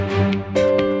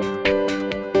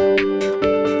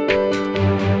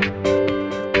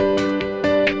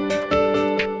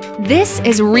This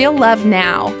is Real Love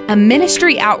Now, a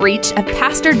ministry outreach of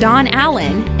Pastor Don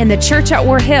Allen in the church at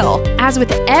War Hill. As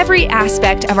with every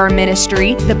aspect of our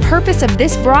ministry, the purpose of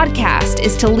this broadcast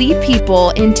is to lead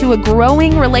people into a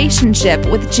growing relationship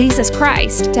with Jesus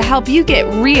Christ to help you get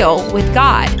real with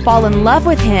God, fall in love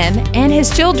with Him and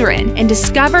His children, and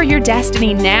discover your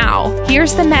destiny now.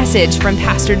 Here's the message from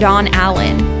Pastor Don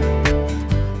Allen.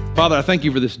 Father, I thank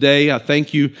you for this day. I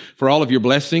thank you for all of your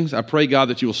blessings. I pray, God,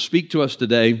 that you will speak to us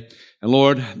today. And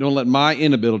Lord, don't let my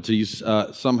inabilities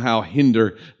somehow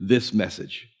hinder this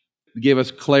message. Give us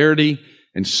clarity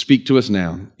and speak to us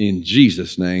now. In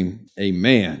Jesus' name,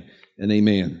 amen and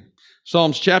amen.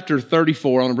 Psalms chapter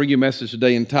 34, I want to bring you a message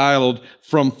today entitled,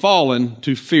 From Fallen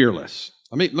to Fearless.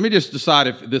 Let me just decide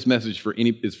if this message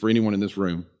is for anyone in this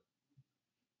room.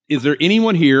 Is there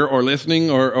anyone here or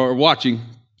listening or watching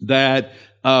that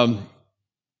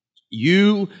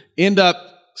you end up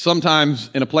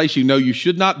sometimes in a place you know you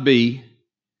should not be,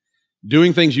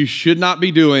 doing things you should not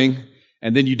be doing,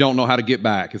 and then you don't know how to get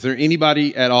back? Is there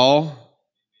anybody at all?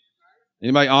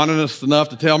 Anybody honest enough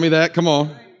to tell me that? Come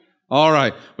on. All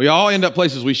right. We all end up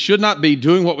places we should not be,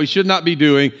 doing what we should not be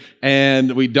doing,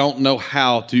 and we don't know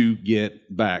how to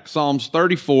get back. Psalms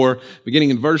 34,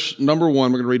 beginning in verse number 1,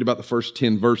 we're going to read about the first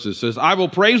 10 verses. It says, I will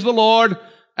praise the Lord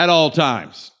at all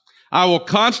times. I will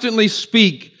constantly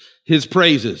speak His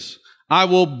praises. I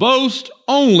will boast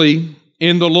only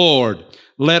in the Lord.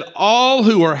 Let all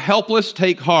who are helpless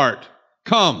take heart.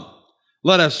 Come,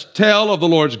 let us tell of the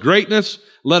Lord's greatness.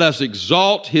 Let us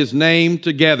exalt His name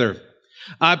together.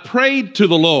 I prayed to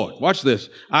the Lord. Watch this.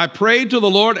 I prayed to the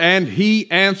Lord and He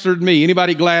answered me.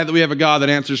 Anybody glad that we have a God that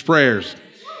answers prayers?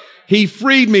 He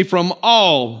freed me from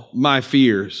all my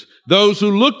fears. Those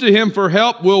who look to Him for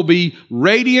help will be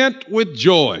radiant with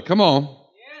joy. Come on.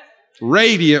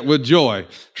 Radiant with joy.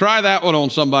 Try that one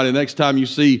on somebody next time you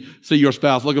see your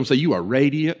spouse. Look at them and say, you are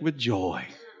radiant with joy.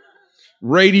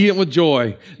 Radiant with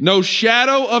joy. No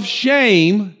shadow of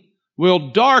shame will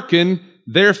darken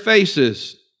their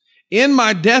faces. In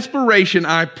my desperation,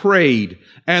 I prayed,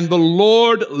 and the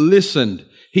Lord listened.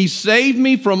 He saved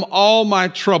me from all my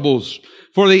troubles.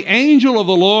 For the angel of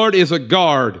the Lord is a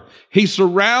guard. He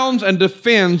surrounds and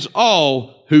defends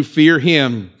all who fear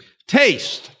Him.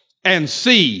 Taste and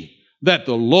see that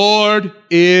the Lord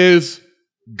is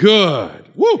good.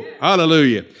 Woo!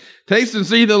 Hallelujah. Taste and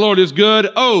see the Lord is good.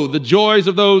 Oh, the joys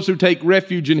of those who take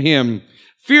refuge in Him.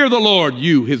 Fear the Lord,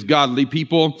 you, His godly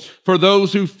people, for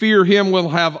those who fear Him will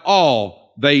have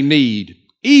all they need.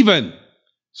 Even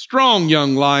strong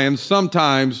young lions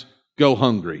sometimes go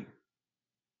hungry.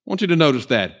 I want you to notice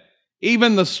that.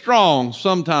 Even the strong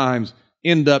sometimes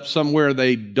end up somewhere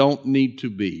they don't need to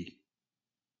be.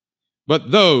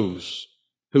 But those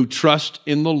who trust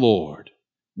in the Lord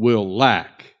will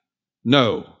lack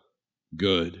no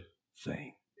good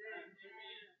thing.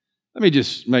 Let me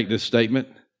just make this statement.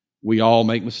 We all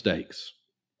make mistakes.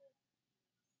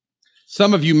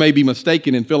 Some of you may be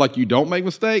mistaken and feel like you don't make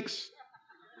mistakes.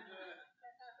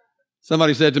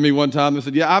 Somebody said to me one time, they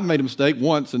said, yeah, I've made a mistake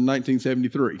once in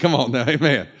 1973. Come on now,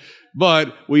 amen.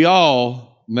 But we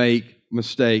all make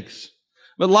mistakes.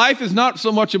 But life is not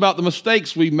so much about the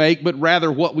mistakes we make, but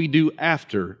rather what we do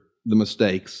after the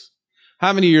mistakes.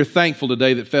 How many of you are thankful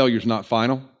today that failure is not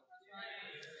final?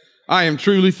 I am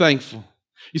truly thankful.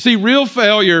 You see, real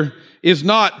failure is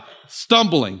not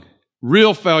stumbling.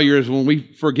 Real failure is when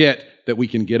we forget that we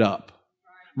can get up.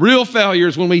 Real failure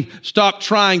is when we stop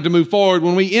trying to move forward,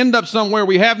 when we end up somewhere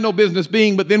we have no business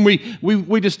being, but then we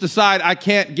just decide, I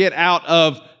can't get out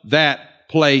of that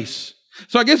place.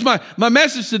 So I guess my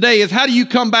message today is, how do you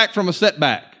come back from a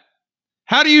setback?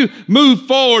 How do you move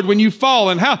forward when you fall?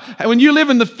 And when you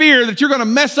live in the fear that you're going to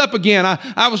mess up again?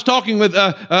 I was talking with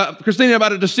Christina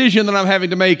about a decision that I'm having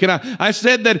to make. And I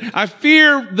said that I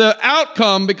fear the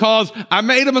outcome because I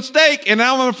made a mistake. And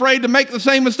now I'm afraid to make the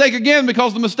same mistake again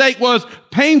because the mistake was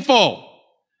painful.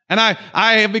 And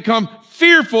I have become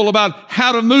fearful about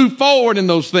how to move forward in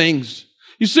those things.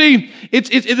 You see,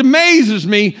 it amazes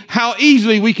me how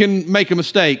easily we can make a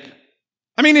mistake.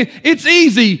 I mean, it's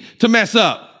easy to mess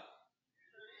up.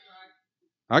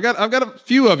 I've got a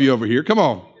few of you over here. Come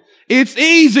on. It's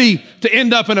easy to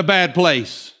end up in a bad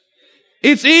place.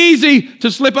 It's easy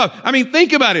to slip up. I mean,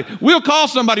 think about it. We'll call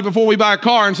somebody before we buy a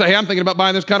car and say, hey, I'm thinking about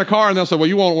buying this kind of car. And they'll say, well,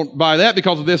 you won't buy that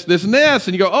because of this, this, and this.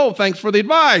 And you go, oh, thanks for the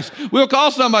advice. We'll call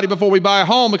somebody before we buy a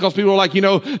home because people are like,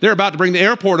 they're about to bring the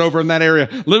airport over in that area.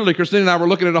 Literally, Christine and I were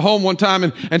looking at a home one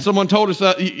time and someone told us,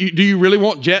 do you really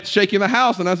want jets shaking the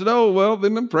house? And I said, oh, well,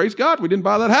 then praise God, we didn't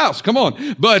buy that house. Come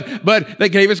on. But they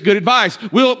gave us good advice.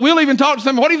 We'll even talk to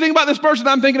them. What do you think about this person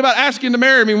I'm thinking about asking to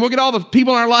marry me? And we'll get all the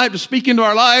people in our life to speak into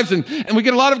our lives. And and we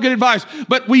get a lot of good advice,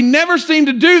 but we never seem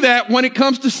to do that when it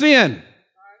comes to sin.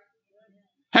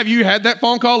 Have you had that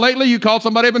phone call lately? You called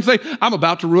somebody up and say, I'm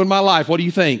about to ruin my life. What do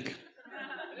you think?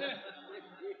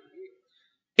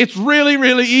 It's really,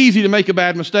 really easy to make a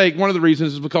bad mistake. One of the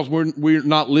reasons is because we're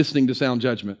not listening to sound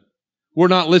judgment. We're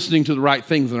not listening to the right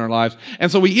things in our lives. And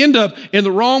so we end up in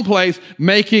the wrong place,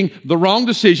 making the wrong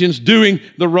decisions, doing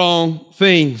the wrong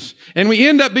things. And we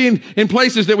end up being in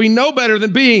places that we know better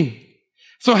than being.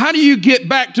 So how do you get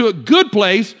back to a good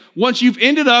place once you've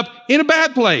ended up in a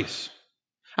bad place?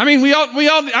 I mean,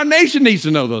 our nation needs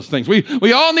to know those things.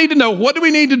 We all need to know, what do we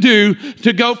need to do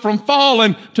to go from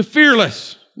fallen to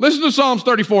fearless? Listen to Psalms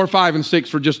 34, 5 and 6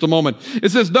 for just a moment.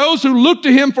 It says, those who look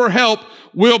to him for help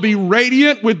will be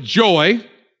radiant with joy.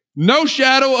 No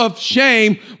shadow of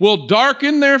shame will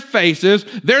darken their faces.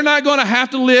 They're not going to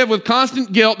have to live with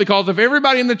constant guilt, because if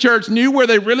everybody in the church knew where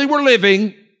they really were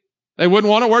living, they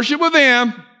wouldn't want to worship with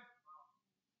them.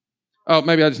 Oh,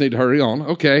 maybe I just need to hurry on.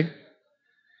 Okay.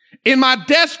 In my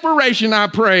desperation, I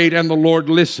prayed, and the Lord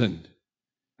listened,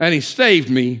 and he saved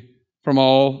me from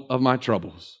all of my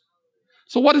troubles.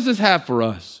 So what does this have for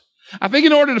us? I think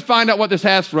in order to find out what this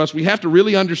has for us, we have to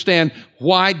really understand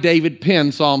why David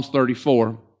penned Psalms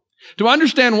 34. To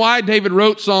understand why David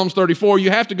wrote Psalms 34,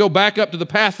 you have to go back up to the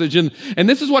passage. And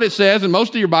this is what it says in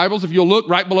most of your Bibles. If you'll look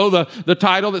right below the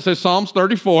title that says Psalms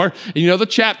 34, and you know the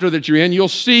chapter that you're in, you'll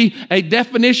see a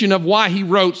definition of why he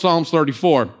wrote Psalms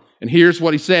 34. And here's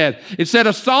what he said. It said,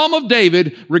 a psalm of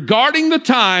David regarding the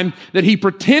time that he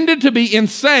pretended to be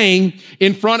insane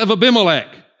in front of Abimelech,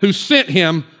 who sent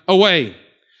him away.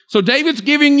 So David's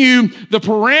giving you the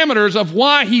parameters of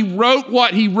why he wrote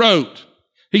what he wrote.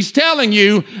 He's telling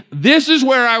you, this is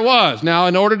where I was. Now,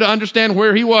 in order to understand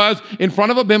where he was in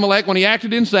front of Abimelech when he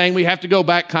acted insane, we have to go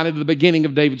back kind of to the beginning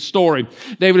of David's story.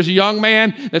 David is a young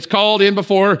man that's called in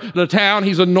before the town.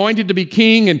 He's anointed to be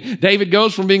king, and David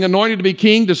goes from being anointed to be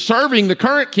king to serving the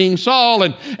current king, Saul,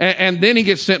 and then he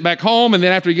gets sent back home. And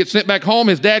then after he gets sent back home,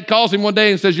 his dad calls him one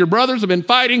day and says, your brothers have been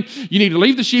fighting. You need to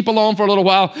leave the sheep alone for a little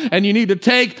while, and you need to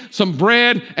take some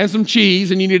bread and some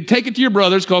cheese, and you need to take it to your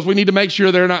brothers, because we need to make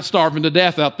sure they're not starving to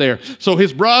death out there. So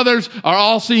his brothers are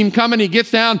all see him coming. He gets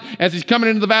down. As he's coming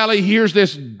into the valley, he hears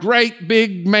this great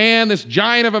big man, this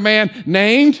giant of a man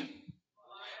named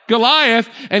Goliath.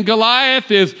 And Goliath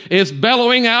is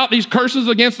bellowing out these curses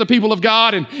against the people of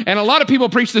God. And a lot of people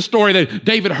preach this story that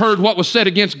David heard what was said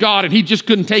against God and he just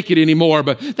couldn't take it anymore.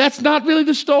 But that's not really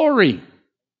the story.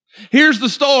 Here's the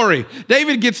story.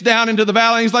 David gets down into the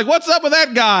valley and he's like, what's up with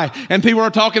that guy? And people are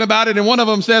talking about it. And one of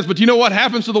them says, but you know what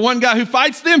happens to the one guy who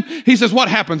fights them? He says, what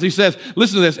happens? He says,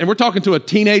 listen to this. And we're talking to a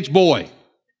teenage boy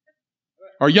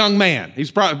or young man.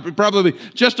 He's probably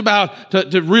just about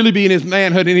to really be in his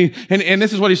manhood. And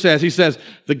this is what he says. He says,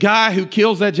 the guy who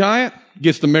kills that giant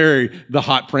gets to marry the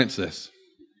hot princess.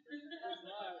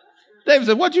 David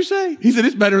said, what'd you say? He said,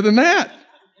 it's better than that.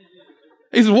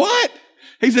 He said, what?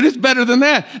 He said, it's better than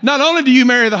that. Not only do you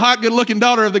marry the hot, good-looking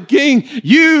daughter of the king,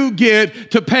 you get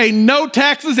to pay no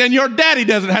taxes, and your daddy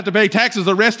doesn't have to pay taxes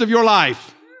the rest of your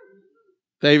life.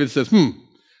 David says,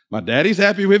 my daddy's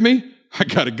happy with me. I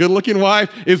got a good-looking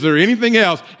wife. Is there anything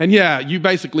else? And yeah, you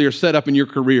basically are set up in your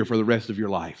career for the rest of your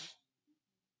life.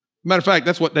 Matter of fact,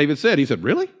 that's what David said. He said,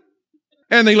 really?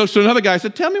 And then he looks to another guy and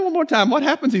said, tell me one more time, what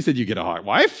happens? He said, you get a hot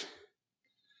wife,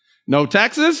 no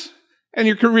taxes, and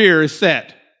your career is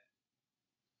set.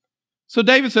 So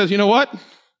David says, you know what?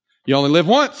 You only live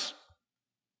once.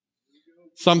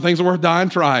 Some things are worth dying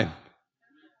trying.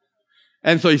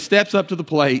 And so he steps up to the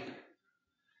plate,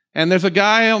 and there's a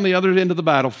guy on the other end of the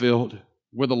battlefield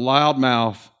with a loud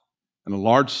mouth and a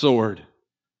large sword.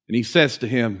 And he says to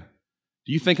him,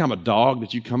 do you think I'm a dog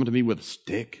that you come to me with a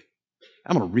stick?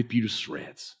 I'm going to rip you to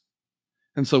shreds.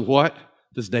 And so what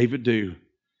does David do?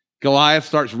 Goliath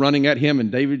starts running at him,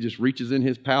 and David just reaches in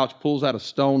his pouch, pulls out a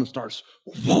stone, and starts,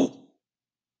 whoa.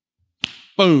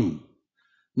 Boom,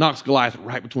 knocks Goliath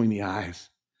right between the eyes.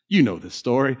 You know this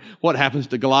story. What happens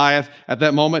to Goliath at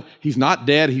that moment? He's not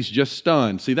dead. He's just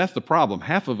stunned. See, that's the problem.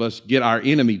 Half of us get our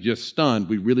enemy just stunned.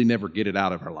 We really never get it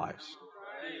out of our lives.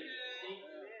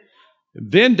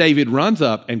 Then David runs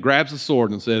up and grabs the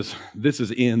sword and says,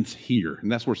 this ends here.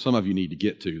 And that's where some of you need to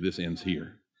get to. This ends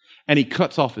here. And he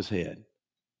cuts off his head.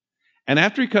 And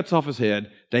after he cuts off his head,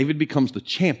 David becomes the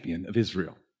champion of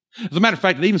Israel. As a matter of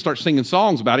fact, they even start singing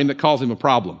songs about him that cause him a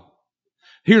problem.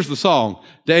 Here's the song.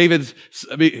 David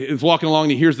is walking along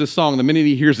and he hears this song. The minute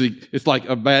he hears it, it's like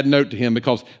a bad note to him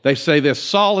because they say this,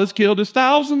 Saul has killed his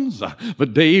thousands,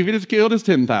 but David has killed his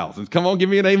 10,000s. Come on, give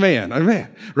me an amen.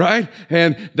 Amen. Right?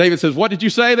 And David says, what did you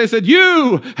say? They said,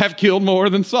 you have killed more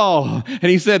than Saul. And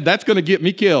he said, that's going to get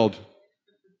me killed.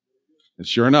 And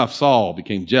sure enough, Saul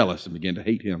became jealous and began to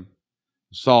hate him.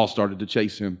 Saul started to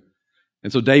chase him.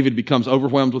 And so David becomes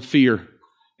overwhelmed with fear,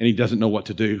 and he doesn't know what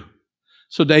to do.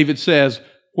 So David says,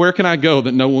 where can I go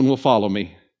that no one will follow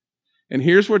me? And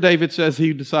here's where David says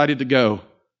he decided to go.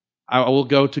 I will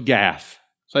go to Gath.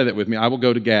 Say that with me. I will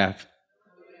go to Gath.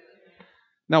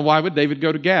 Now, why would David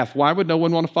go to Gath? Why would no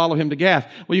one want to follow him to Gath?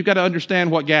 Well, you've got to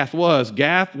understand what Gath was.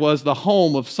 Gath was the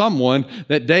home of someone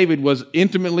that David was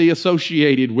intimately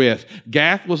associated with.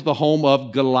 Gath was the home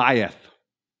of Goliath.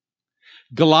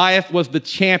 Goliath was the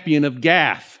champion of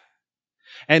Gath.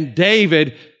 And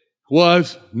David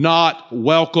was not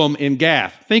welcome in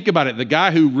Gath. Think about it. The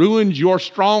guy who ruined your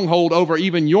stronghold over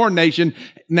even your nation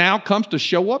now comes to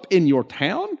show up in your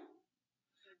town?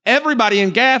 Everybody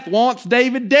in Gath wants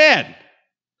David dead.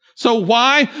 So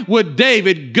why would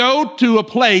David go to a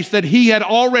place that he had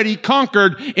already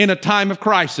conquered in a time of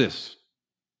crisis?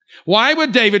 Why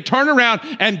would David turn around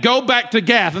and go back to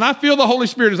Gath? And I feel the Holy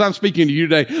Spirit as I'm speaking to you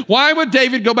today. Why would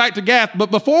David go back to Gath?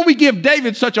 But before we give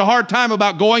David such a hard time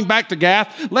about going back to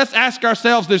Gath, let's ask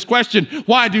ourselves this question.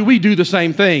 Why do we do the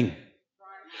same thing?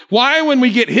 Why, when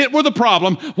we get hit with a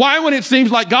problem, why, when it seems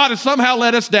like God has somehow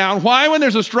let us down, why, when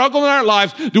there's a struggle in our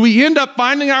lives, do we end up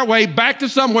finding our way back to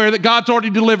somewhere that God's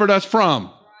already delivered us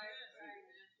from?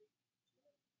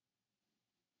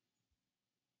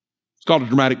 It's called a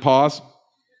dramatic pause.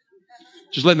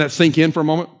 Just letting that sink in for a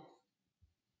moment.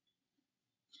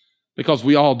 Because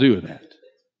we all do that.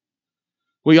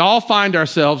 We all find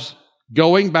ourselves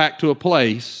going back to a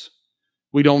place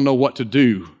we don't know what to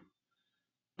do,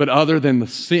 but other than the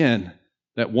sin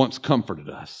that once comforted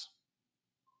us.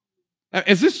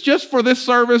 Is this just for this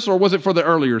service, or was it for the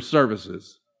earlier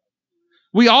services?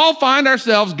 We all find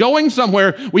ourselves going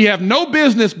somewhere we have no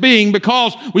business being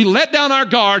because we let down our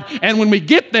guard, and when we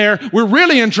get there, we're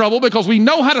really in trouble because we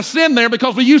know how to sin there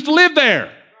because we used to live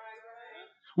there.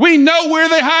 We know where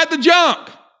they hide the junk.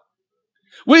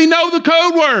 We know the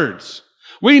code words.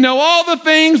 We know all the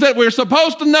things that we're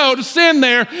supposed to know to sin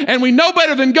there, and we know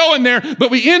better than going there, but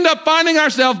we end up finding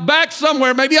ourselves back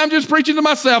somewhere. Maybe I'm just preaching to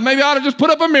myself. Maybe I ought to just put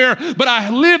up a mirror, but I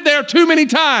lived there too many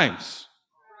times.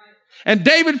 And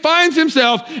David finds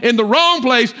himself in the wrong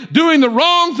place, doing the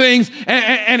wrong things,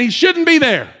 and he shouldn't be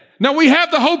there. Now, we have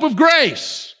the hope of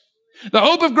grace. The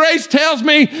hope of grace tells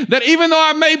me that even though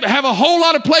I may have a whole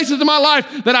lot of places in my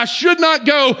life that I should not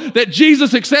go, that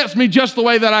Jesus accepts me just the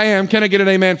way that I am. Can I get an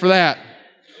amen for that?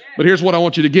 But here's what I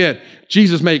want you to get.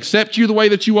 Jesus may accept you the way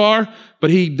that you are, but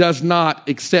he does not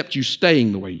accept you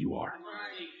staying the way you are.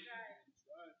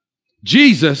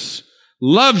 Jesus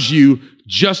loves you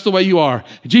just the way you are.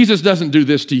 Jesus doesn't do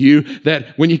this to you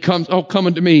that when you come, come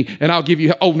unto me and I'll give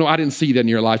you, no, I didn't see that in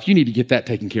your life. You need to get that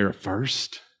taken care of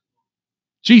first.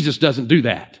 Jesus doesn't do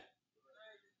that.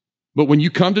 But when you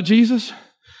come to Jesus,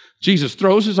 Jesus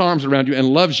throws his arms around you and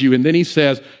loves you. And then he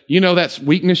says, that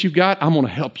weakness you've got, I'm going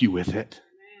to help you with it.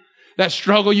 That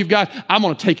struggle you've got, I'm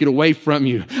going to take it away from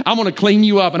you. I'm going to clean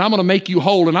you up, and I'm going to make you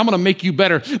whole, and I'm going to make you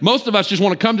better. Most of us just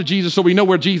want to come to Jesus so we know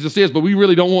where Jesus is, but we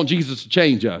really don't want Jesus to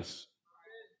change us.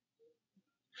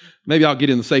 Maybe I'll get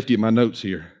in the safety of my notes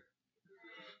here.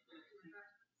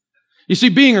 You see,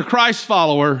 being a Christ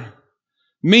follower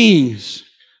means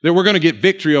that we're going to get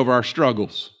victory over our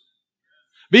struggles.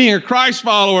 Being a Christ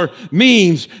follower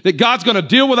means that God's going to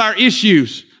deal with our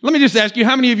issues. Let me just ask you,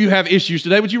 how many of you have issues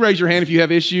today? Would you raise your hand if you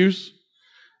have issues?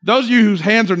 Those of you whose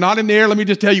hands are not in the air, let me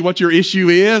just tell you what your issue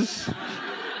is.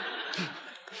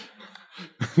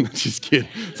 Just kidding.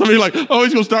 Some of you are like, he's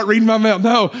going to start reading my mail.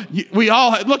 No, we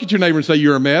all look at your neighbor and say,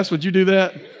 you're a mess. Would you do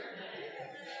that?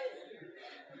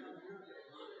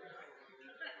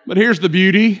 But here's the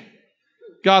beauty.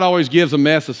 God always gives a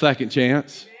mess a second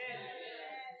chance.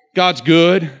 God's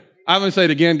good. I'm going to say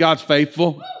it again. God's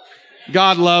faithful.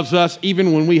 God loves us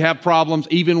even when we have problems,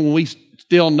 even when we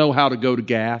still know how to go to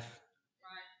Gath.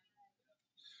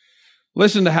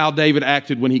 Listen to how David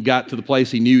acted when he got to the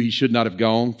place he knew he should not have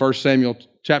gone. 1 Samuel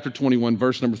chapter 21,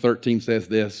 verse number 13 says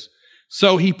this.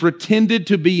 So he pretended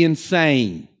to be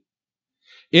insane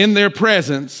in their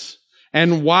presence,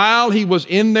 and while he was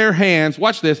in their hands,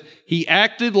 watch this, he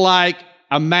acted like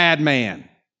a madman,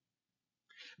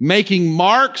 making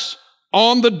marks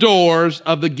on the doors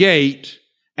of the gate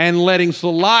and letting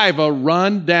saliva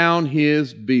run down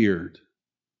his beard.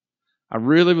 I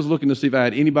really was looking to see if I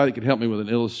had anybody that could help me with an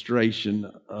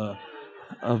illustration of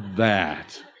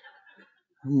that.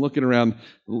 I'm looking around.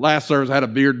 The last service, I had a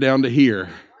beard down to here.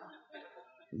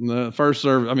 In the first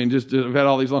service, I've had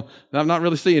all these long. I'm not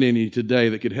really seeing any today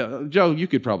that could help. Joe, you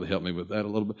could probably help me with that a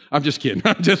little bit. I'm just kidding.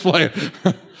 I'm just playing.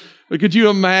 But could you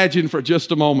imagine for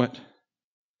just a moment,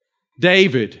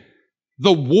 David,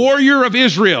 the warrior of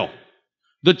Israel,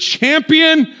 The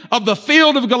champion of the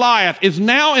field of Goliath is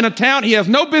now in a town he has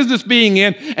no business being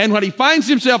in, and what he finds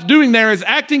himself doing there is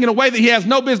acting in a way that he has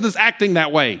no business acting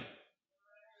that way.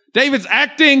 David's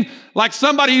acting like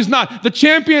somebody who's not. The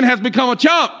champion has become a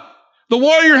chump. The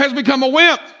warrior has become a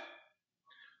wimp.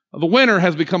 The winner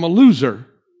has become a loser.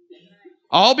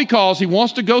 All because he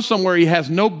wants to go somewhere he has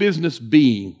no business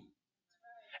being.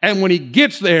 And when he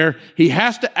gets there, he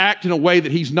has to act in a way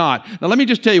that he's not. Now, let me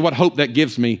just tell you what hope that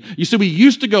gives me. You see, we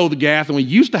used to go to Gath, and we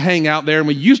used to hang out there, and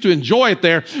we used to enjoy it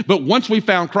there. But once we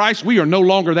found Christ, we are no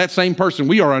longer that same person.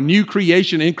 We are a new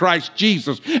creation in Christ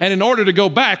Jesus. And in order to go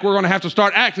back, we're going to have to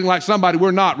start acting like somebody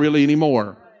we're not really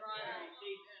anymore.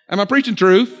 Am I preaching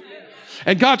truth?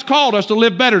 And God's called us to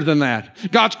live better than that.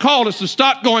 God's called us to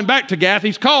stop going back to Gath.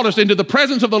 He's called us into the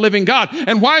presence of the living God.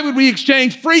 And why would we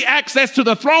exchange free access to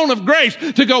the throne of grace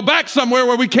to go back somewhere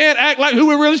where we can't act like who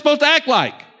we're really supposed to act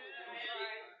like?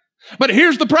 But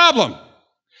here's the problem.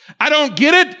 I don't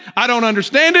get it. I don't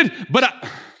understand it. But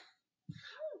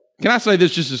can I say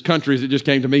this just as country as it just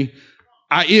came to me?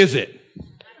 I is it.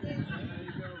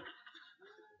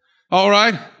 All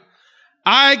right?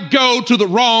 I go to the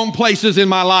wrong places in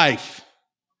my life.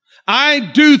 I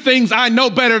do things I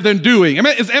know better than doing. Am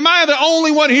I the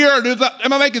only one here? Or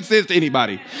am I making sense to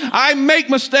anybody? I make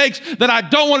mistakes that I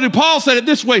don't want to do. Paul said it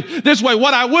this way.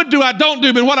 What I would do, I don't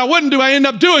do. But what I wouldn't do, I end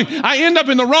up doing. I end up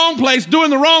in the wrong place,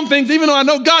 doing the wrong things, even though I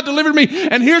know God delivered me.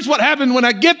 And here's what happened. When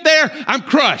I get there, I'm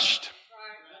crushed.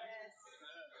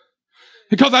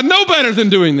 Because I know better than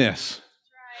doing this.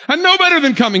 I know better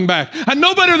than coming back. I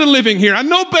know better than living here. I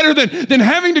know better than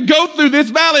having to go through this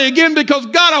valley again because,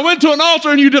 God, I went to an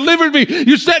altar and you delivered me.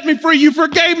 You set me free. You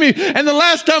forgave me. And the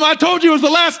last time I told you was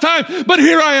the last time, but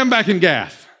here I am back in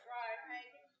Gath.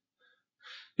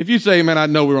 If you say, man, I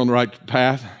know we're on the right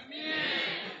path.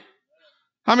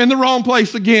 I'm in the wrong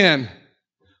place again.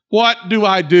 What do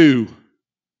I do?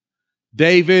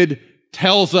 David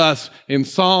tells us in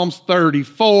Psalms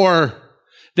 34,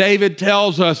 David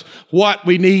tells us what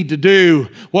we need to do.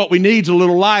 What we need is a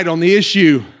little light on the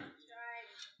issue.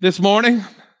 This morning,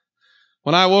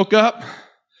 when I woke up,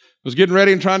 was getting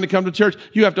ready and trying to come to church,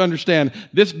 you have to understand,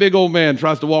 this big old man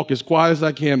tries to walk as quiet as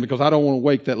I can because I don't want to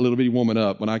wake that little bitty woman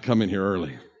up when I come in here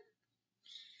early.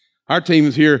 Our team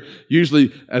is here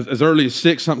usually as early as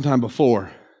 6, sometime before.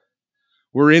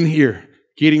 We're in here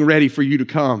getting ready for you to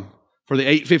come. For the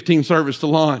 8:15 service to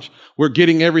launch. We're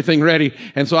getting everything ready.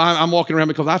 And so I'm walking around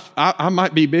because I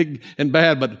might be big and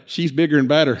bad, but she's bigger and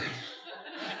better.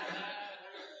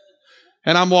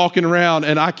 And I'm walking around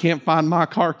and I can't find my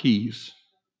car keys.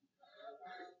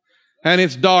 And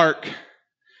it's dark.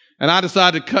 And I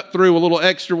decided to cut through a little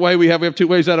extra way. We have 2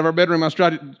 ways out of our bedroom. I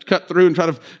tried to cut through and try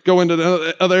to go into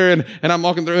the other area. And I'm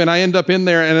walking through and I end up in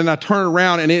there and then I turn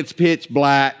around and it's pitch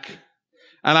black.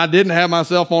 And I didn't have my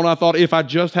cell phone. I thought if I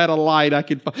just had a light, I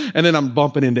could. And then I'm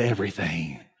bumping into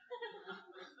everything.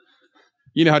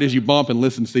 You know how it is, you bump and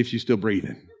listen to see if she's still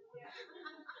breathing.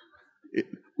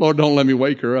 Lord, don't let me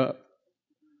wake her up.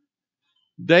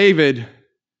 David,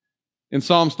 in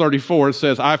Psalms 34, it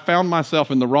says, I found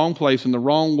myself in the wrong place, in the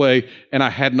wrong way, and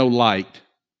I had no light.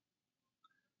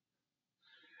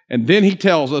 And then he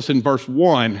tells us in verse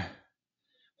 1,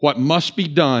 what must be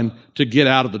done to get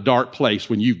out of the dark place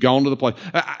when you've gone to the place.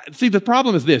 See, the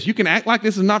problem is this. You can act like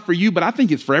this is not for you, but I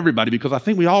think it's for everybody because I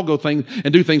think we all go things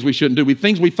and do things we shouldn't do.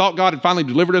 Things we thought God had finally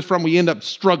delivered us from, we end up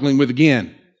struggling with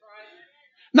again.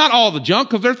 Not all the junk,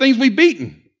 because there are things we've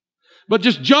beaten, but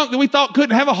just junk that we thought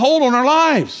couldn't have a hold on our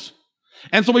lives.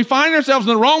 And so we find ourselves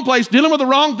in the wrong place, dealing with the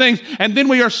wrong things, and then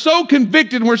we are so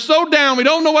convicted and we're so down, we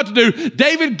don't know what to do.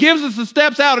 David gives us the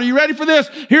steps out. Are you ready for this?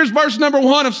 Here's verse number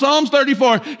 1 of Psalms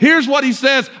 34. Here's what he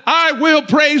says, I will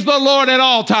praise the Lord at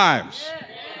all times.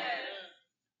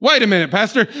 Wait a minute,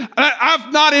 Pastor. I'm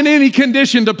not in any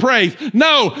condition to praise.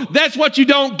 No, that's what you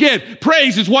don't get.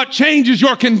 Praise is what changes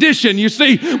your condition. You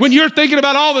see, when you're thinking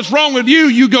about all that's wrong with you,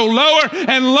 you go lower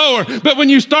and lower. But when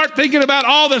you start thinking about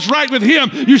all that's right with Him,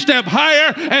 you step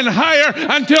higher and higher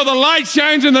until the light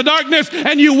shines in the darkness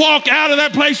and you walk out of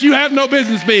that place you have no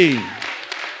business being.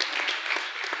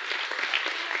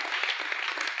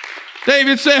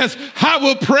 David says, I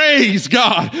will praise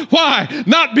God. Why?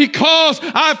 Not because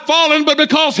I've fallen, but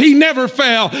because He never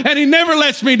fell and He never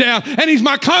lets me down. And He's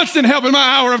my constant help in my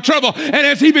hour of trouble. And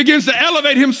as He begins to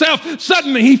elevate Himself,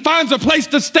 suddenly He finds a place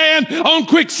to stand on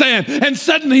quicksand. And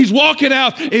suddenly He's walking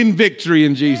out in victory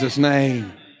in Jesus'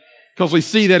 name. Because we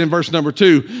see that in verse number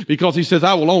 2, because he says,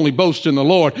 I will only boast in the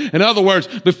Lord. In other words,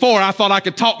 before I thought I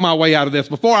could talk my way out of this,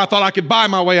 before I thought I could buy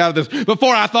my way out of this,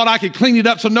 before I thought I could clean it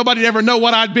up so nobody'd ever know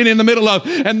what I'd been in the middle of.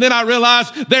 And then I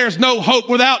realized there's no hope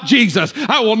without Jesus.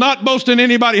 I will not boast in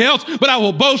anybody else, but I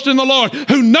will boast in the Lord,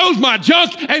 who knows my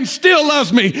junk and still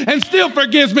loves me and still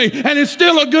forgives me and is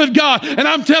still a good God. And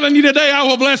I'm telling you today, I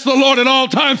will bless the Lord at all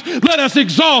times. Let us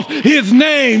exalt his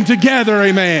name together.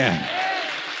 Amen.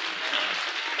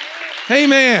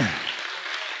 Amen.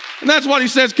 And that's what he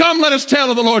says. Come, let us tell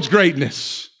of the Lord's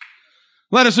greatness.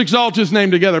 Let us exalt his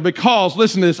name together, because,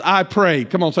 listen to this, I prayed.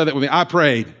 Come on, say that with me. I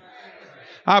prayed.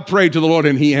 I prayed to the Lord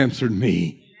and he answered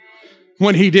me.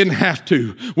 When he didn't have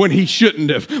to, when he shouldn't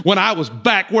have, when I was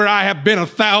back where I have been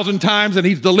 1,000 times and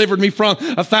he's delivered me from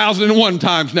 1,001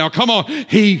 times now. Come on.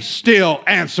 He still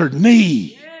answered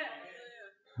me.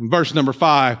 Verse number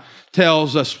 5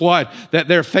 tells us what? That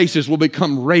their faces will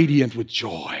become radiant with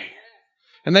joy.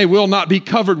 And they will not be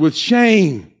covered with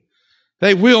shame.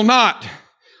 They will not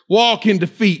walk in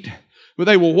defeat, but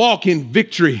they will walk in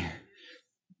victory.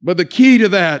 But the key to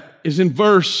that is in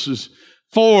verses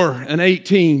 4 and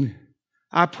 18.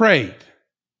 I prayed.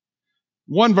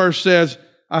 One verse says,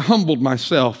 I humbled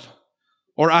myself,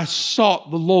 or I sought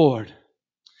the Lord.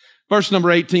 Verse number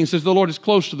 18 says, the Lord is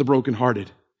close to the brokenhearted.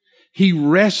 He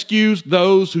rescues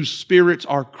those whose spirits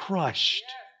are crushed.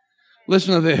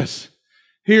 Listen to this.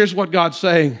 Here's what God's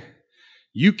saying.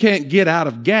 You can't get out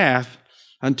of Gath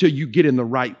until you get in the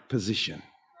right position.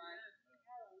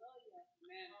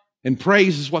 And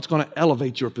praise is what's going to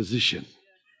elevate your position.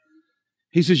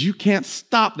 He says, you can't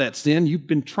stop that sin. You've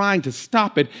been trying to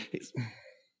stop it.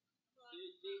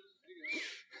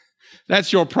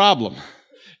 That's your problem.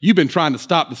 You've been trying to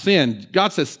stop the sin.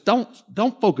 God says,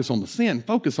 don't focus on the sin.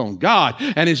 Focus on God.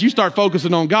 And as you start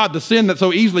focusing on God, the sin that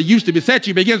so easily used to beset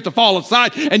you begins to fall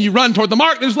aside, and you run toward the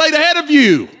mark that's laid ahead of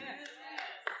you.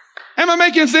 Am I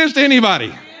making sense to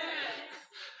anybody?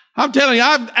 I'm telling you,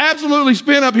 I've absolutely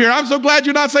spin up here. I'm so glad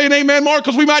you're not saying amen more,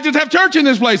 because we might just have church in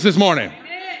this place this morning.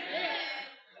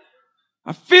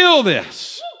 I feel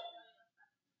this.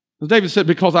 As David said,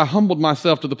 because I humbled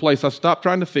myself to the place, I stopped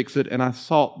trying to fix it, and I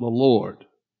sought the Lord.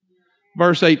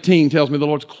 Verse 18 tells me the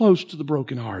Lord's close to the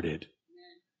brokenhearted.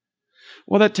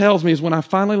 What that tells me is when I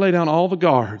finally lay down all the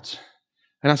guards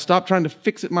and I stop trying to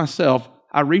fix it myself,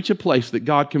 I reach a place that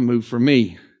God can move for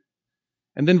me.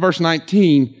 And then verse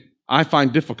 19, I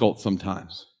find difficult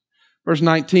sometimes. Verse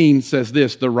 19 says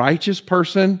this, the righteous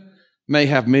person may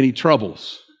have many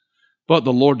troubles, but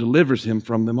the Lord delivers him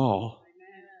from them all.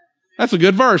 That's a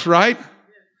good verse, right?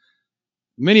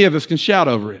 Many of us can shout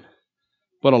over it.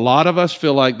 But a lot of us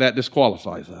feel like that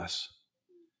disqualifies us,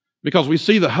 because we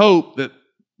see the hope that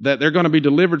they're going to be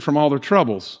delivered from all their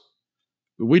troubles,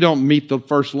 but we don't meet the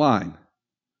first line,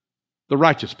 the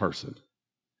righteous person.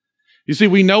 You see,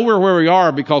 we know we're where we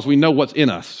are because we know what's in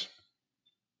us.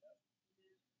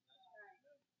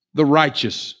 The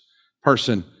righteous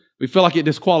person, we feel like it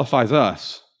disqualifies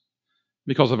us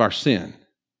because of our sin.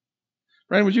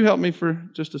 Brandon, would you help me for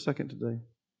just a second today?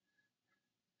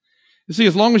 You see,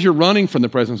 as long as you're running from the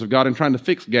presence of God and trying to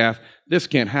fix Gath, this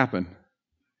can't happen.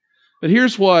 But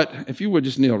here's what, if you would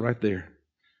just kneel right there.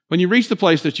 When you reach the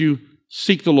place that you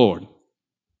seek the Lord,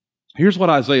 here's what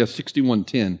Isaiah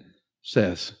 61:10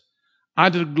 says. I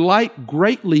delight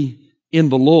greatly in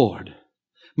the Lord.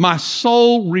 My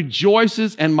soul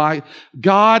rejoices, and my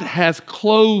God has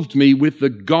clothed me with the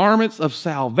garments of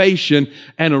salvation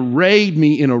and arrayed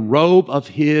me in a robe of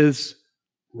his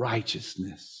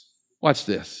righteousness. Watch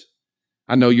this.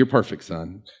 I know you're perfect,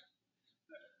 son.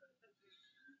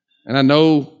 And I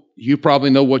know you probably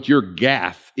know what your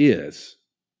Gath is,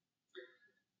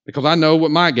 because I know what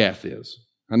my Gath is.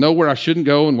 I know where I shouldn't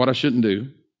go and what I shouldn't do.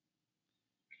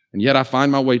 And yet I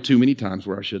find my way too many times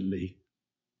where I shouldn't be.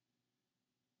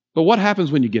 But what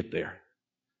happens when you get there?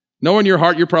 Know in your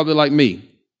heart you're probably like me.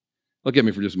 Look at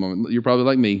me for just a moment. You're probably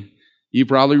like me. You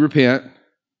probably repent.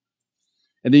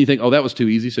 And then you think, oh, that was too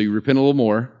easy, so you repent a little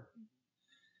more.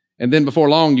 And then before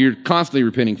long, you're constantly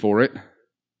repenting for it.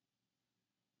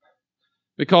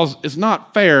 Because it's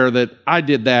not fair that I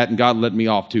did that and God let me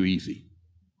off too easy.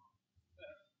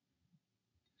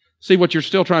 See, what you're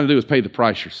still trying to do is pay the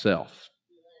price yourself.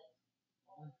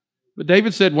 But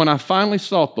David said, when I finally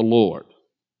sought the Lord,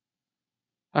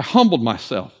 I humbled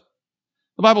myself.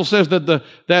 The Bible says that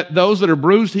those that are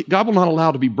bruised, God will not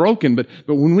allow to be broken. But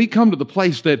when we come to the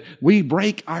place that we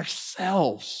break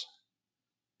ourselves,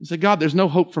 and say, God, there's no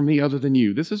hope for me other than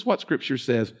you. This is what Scripture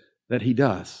says that he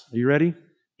does. Are you ready?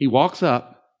 He walks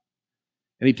up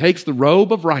and he takes the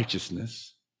robe of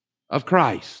righteousness of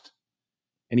Christ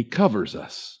and he covers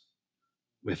us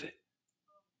with it.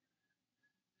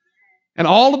 And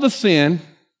all of the sin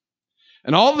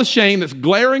and all of the shame that's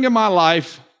glaring in my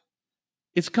life,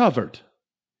 it's covered.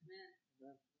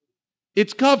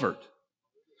 It's covered.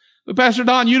 But Pastor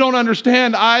Don, you don't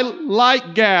understand. I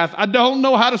like Gath. I don't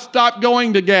know how to stop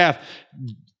going to Gath.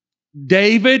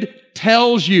 David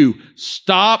tells you,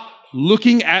 stop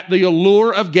looking at the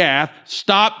allure of Gath.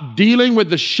 Stop dealing with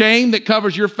the shame that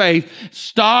covers your faith.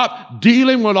 Stop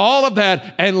dealing with all of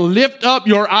that and lift up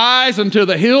your eyes unto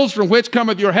the hills from which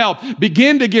cometh your help.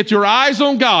 Begin to get your eyes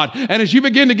on God. And as you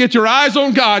begin to get your eyes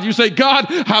on God, you say, God,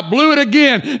 I blew it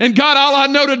again. And God, all I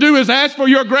know to do is ask for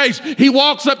your grace. He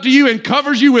walks up to you and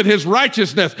covers you with his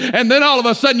righteousness. And then all of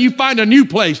a sudden you find a new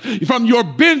place. From your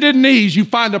bended knees, you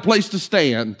find a place to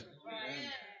stand.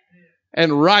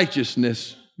 And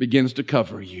righteousness begins to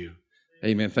cover you.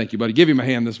 Amen. Thank you, buddy. Give him a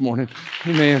hand this morning.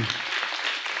 Amen.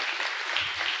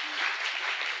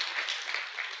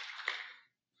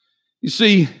 You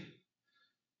see,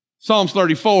 Psalms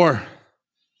 34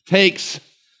 takes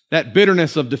that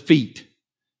bitterness of defeat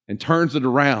and turns it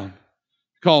around.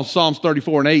 Because Psalms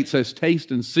 34:8 says, taste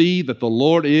and see that the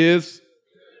Lord is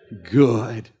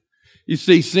good. You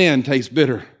see, sin tastes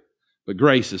bitter, but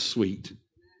grace is sweet.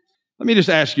 Let me just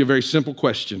ask you a very simple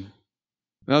question.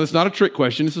 Now, that's not a trick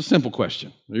question. It's a simple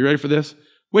question. Are you ready for this?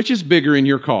 Which is bigger in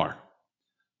your car?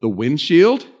 The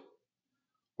windshield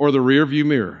or the rear view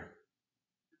mirror?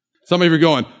 Some of you are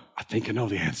going, I think I know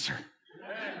the answer.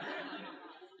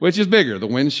 Which is bigger, the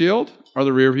windshield or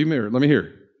the rear view mirror? Let me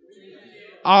hear.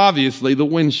 Obviously, the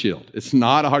windshield. It's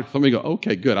not a hard. Some of you go,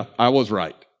 okay, good. I was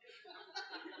right.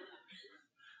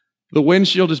 The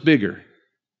windshield is bigger.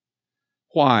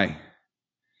 Why?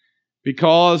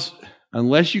 Because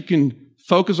unless you can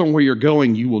focus on where you're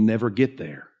going, you will never get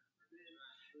there.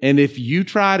 And if you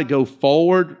try to go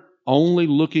forward only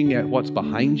looking at what's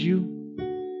behind you,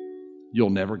 you'll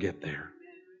never get there.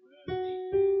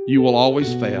 You will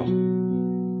always fail.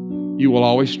 You will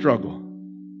always struggle.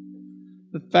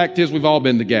 The fact is, we've all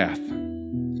been to Gath.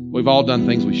 We've all done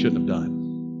things we shouldn't have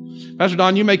done. Pastor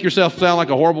Don, you make yourself sound like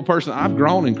a horrible person. I've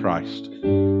grown in Christ,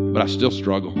 but I still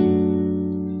struggle.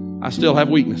 I still have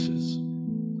weaknesses.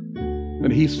 But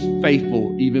he's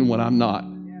faithful even when I'm not.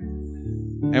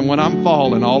 And when I'm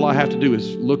falling, all I have to do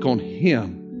is look on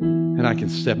him and I can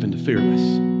step into fearless.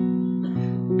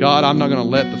 God, I'm not going to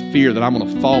let the fear that I'm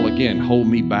going to fall again hold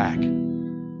me back.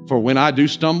 For when I do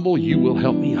stumble, you will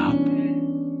help me up.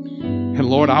 And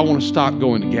Lord, I want to stop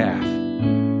going to Gath.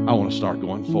 I want to start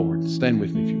going forward. Stand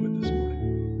with me if you would this morning.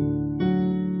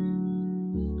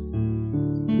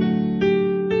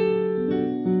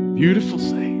 Beautiful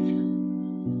Savior.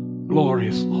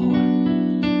 Glorious Lord.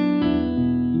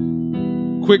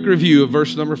 Quick review of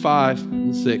verse number 5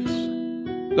 and 6.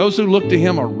 Those who look to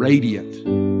him are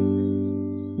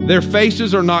radiant. Their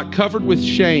faces are not covered with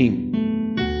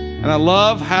shame. And I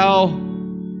love how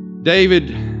David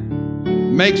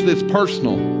makes this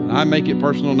personal. I make it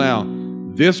personal now.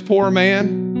 This poor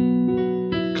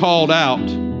man called out,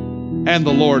 and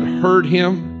the Lord heard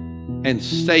him and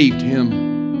saved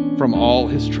him from all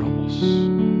his troubles.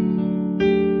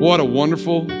 What a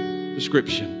wonderful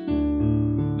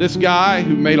description. This guy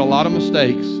who made a lot of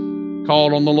mistakes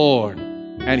called on the Lord,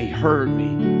 and he heard me,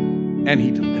 and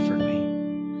he delivered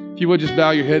me. If you would just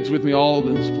bow your heads with me all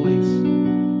in this place.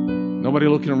 Nobody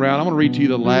looking around. I'm going to read to you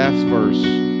the last verse.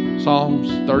 Psalms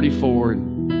 34,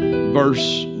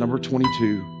 verse number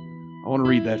 22. I want to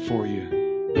read that for you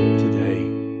today.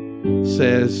 It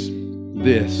says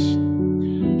this: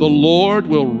 the Lord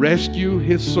will rescue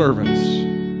his servants.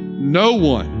 No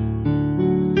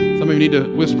one, some of you need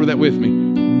to whisper that with me,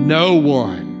 no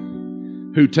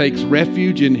one who takes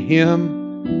refuge in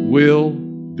him will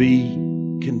be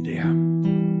condemned.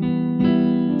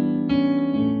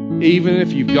 Even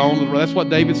if you've gone, that's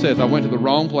what David says. I went to the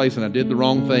wrong place and I did the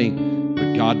wrong thing,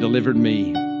 but God delivered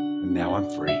me, and now I'm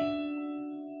free.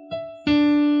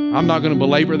 I'm not going to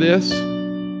belabor this,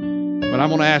 but I'm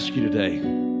going to ask you today,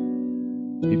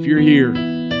 if you're here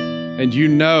and you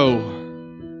know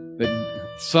that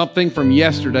something from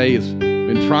yesterday has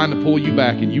been trying to pull you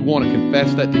back and you want to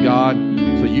confess that to God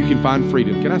so you can find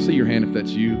freedom. Can I see your hand if that's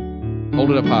you?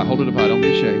 Hold it up high. Hold it up high. Don't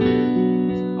be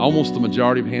ashamed. Almost the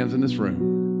majority of hands in this room.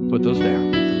 Put those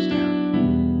down. Put those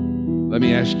down. Let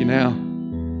me ask you now.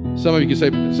 Some of you can say,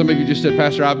 some of you just said,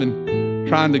 Pastor, I've been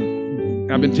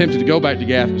tempted to go back to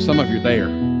Gath, but some of you are there.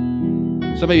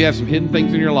 Some of you have some hidden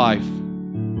things in your life.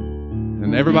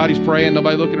 And everybody's praying,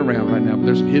 nobody looking around right now, but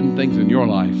there's some hidden things in your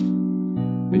life.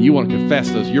 And you want to confess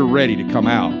those. You're ready to come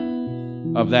out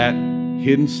of that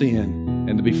hidden sin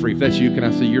and to be free. If that's you, can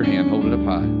I see your hand? Hold it up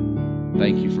high.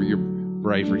 Thank you for your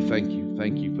bravery. Thank you.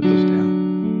 Thank you. Put those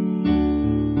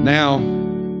down. Now,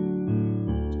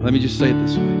 Let me just say it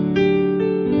this way.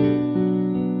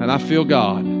 And I feel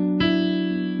God.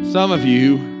 Some of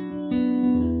you,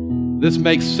 this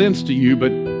makes sense to you,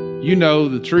 but you know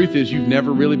the truth is you've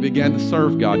never really begun to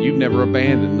serve God. You've never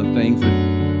abandoned the things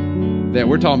that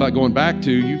we're talking about going back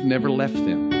to. You've never left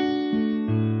them.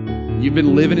 You've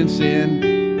been living in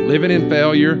sin, living in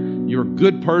failure. You're a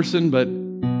good person, but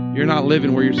you're not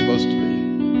living where you're supposed to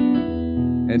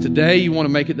be. And today you want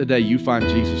to make it the day you find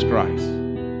Jesus Christ.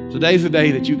 Today's the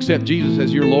day that you accept Jesus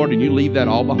as your Lord and you leave that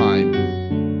all behind.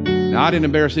 Now, I didn't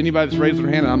embarrass anybody that's raised their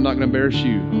hand, and I'm not going to embarrass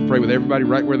you. I'll pray with everybody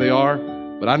right where they are,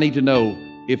 but I need to know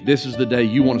if this is the day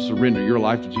you want to surrender your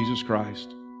life to Jesus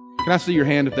Christ. Can I see your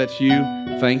hand if that's you?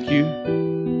 Thank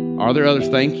you. Are there others?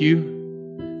 Thank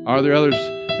you. Are there others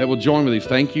that will join with these?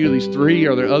 Thank you. These three.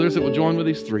 Are there others that will join with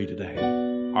these three today?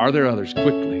 Are there others?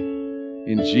 Quickly.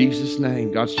 In Jesus'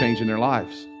 name, God's changing their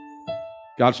lives.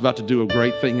 God's about to do a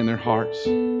great thing in their hearts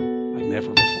like never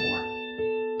before.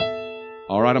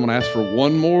 All right, I'm going to ask for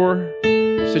one more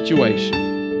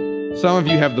situation. Some of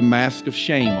you have the mask of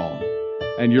shame on,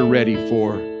 and you're ready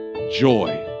for joy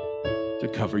to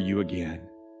cover you again.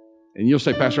 And you'll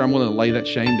say, Pastor, I'm willing to lay that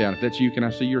shame down. If that's you, can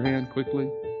I see your hand quickly?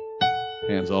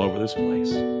 Hands all over this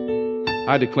place.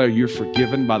 I declare you're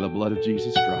forgiven by the blood of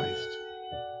Jesus Christ.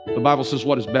 The Bible says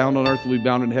what is bound on earth will be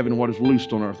bound in heaven, and what is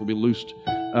loosed on earth will be loosed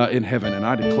in heaven. And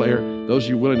I declare those of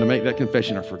you willing to make that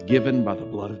confession are forgiven by the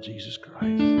blood of Jesus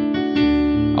Christ.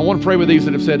 I want to pray with these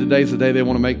that have said today's the day they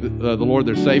want to make the Lord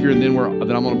their Savior, and then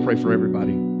I'm going to pray for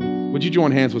everybody. Would you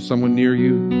join hands with someone near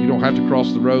you? You don't have to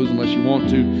cross the rows unless you want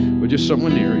to, but just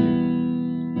someone near you.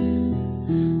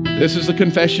 This is the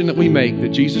confession that we make, that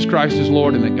Jesus Christ is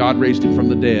Lord and that God raised Him from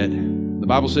the dead. The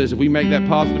Bible says if we make that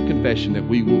positive confession that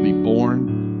we will be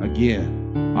born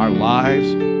again. Our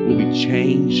lives will be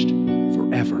changed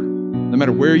forever. No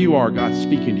matter where you are, God's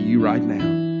speaking to you right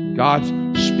now. God's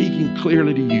speaking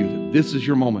clearly to you that this is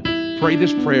your moment. Pray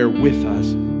this prayer with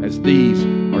us as these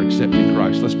are accepting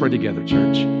Christ. Let's pray together,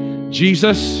 church.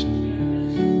 Jesus,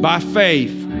 by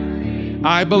faith,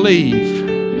 I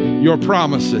believe your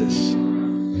promises.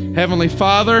 Heavenly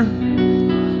Father,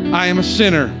 I am a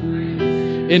sinner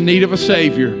in need of a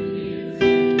Savior.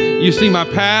 You see my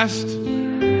past,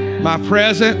 my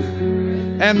present,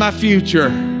 and my future.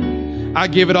 I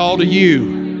give it all to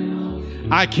you.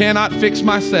 I cannot fix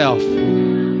myself,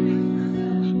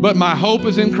 but my hope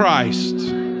is in Christ.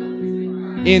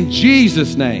 In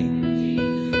Jesus'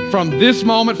 name, from this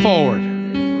moment forward,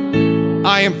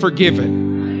 I am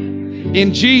forgiven.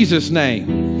 In Jesus'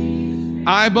 name,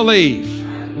 I believe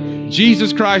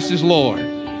Jesus Christ is Lord.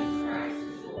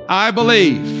 I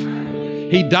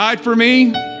believe He died for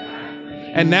me,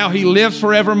 and now He lives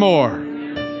forevermore.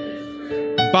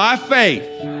 By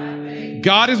faith,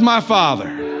 God is my Father,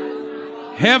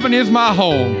 heaven is my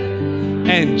home,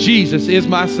 and Jesus is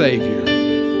my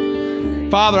Savior.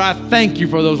 Father, I thank you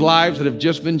for those lives that have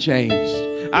just been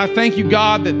changed. I thank you,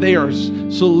 God, that they are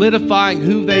solidifying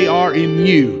who they are in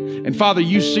you. And Father,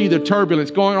 you see the turbulence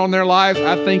going on in their lives.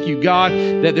 I thank you, God,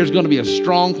 that there's going to be a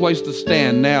strong place to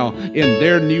stand now in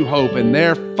their new hope and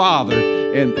their Father,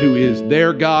 and who is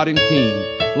their God and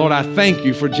King. Lord, I thank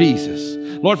you for Jesus.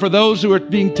 Lord, for those who are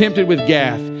being tempted with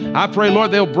Gath, I pray,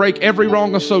 Lord, they'll break every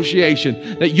wrong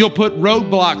association, that you'll put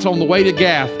roadblocks on the way to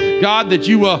Gath. God, that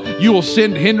you will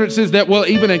send hindrances that will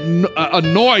even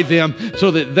annoy them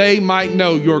so that they might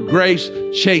know your grace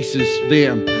chases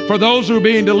them. For those who are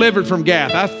being delivered from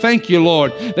Gath, I thank you,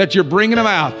 Lord, that you're bringing them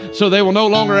out so they will no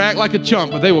longer act like a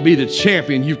chump, but they will be the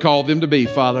champion you've called them to be,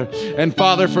 Father. And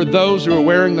Father, for those who are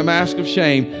wearing the mask of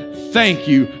shame, thank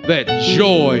you that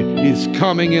joy is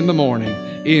coming in the morning.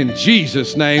 In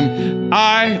Jesus' name,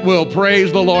 I will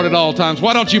praise the Lord at all times.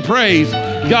 Why don't you praise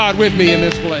God with me in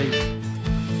this place?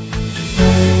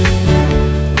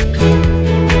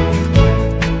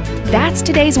 That's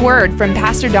today's word from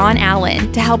Pastor Don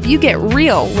Allen to help you get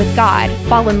real with God,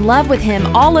 fall in love with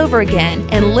Him all over again,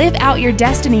 and live out your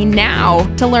destiny now.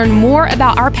 To learn more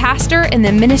about our pastor and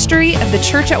the ministry of the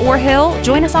church at War Hill,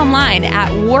 join us online at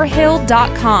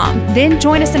warhill.com. Then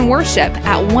join us in worship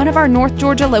at one of our North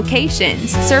Georgia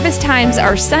locations. Service times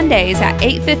are Sundays at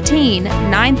 8:15,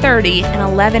 9:30, and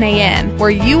 11 a.m., where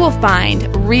you will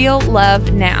find real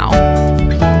love now.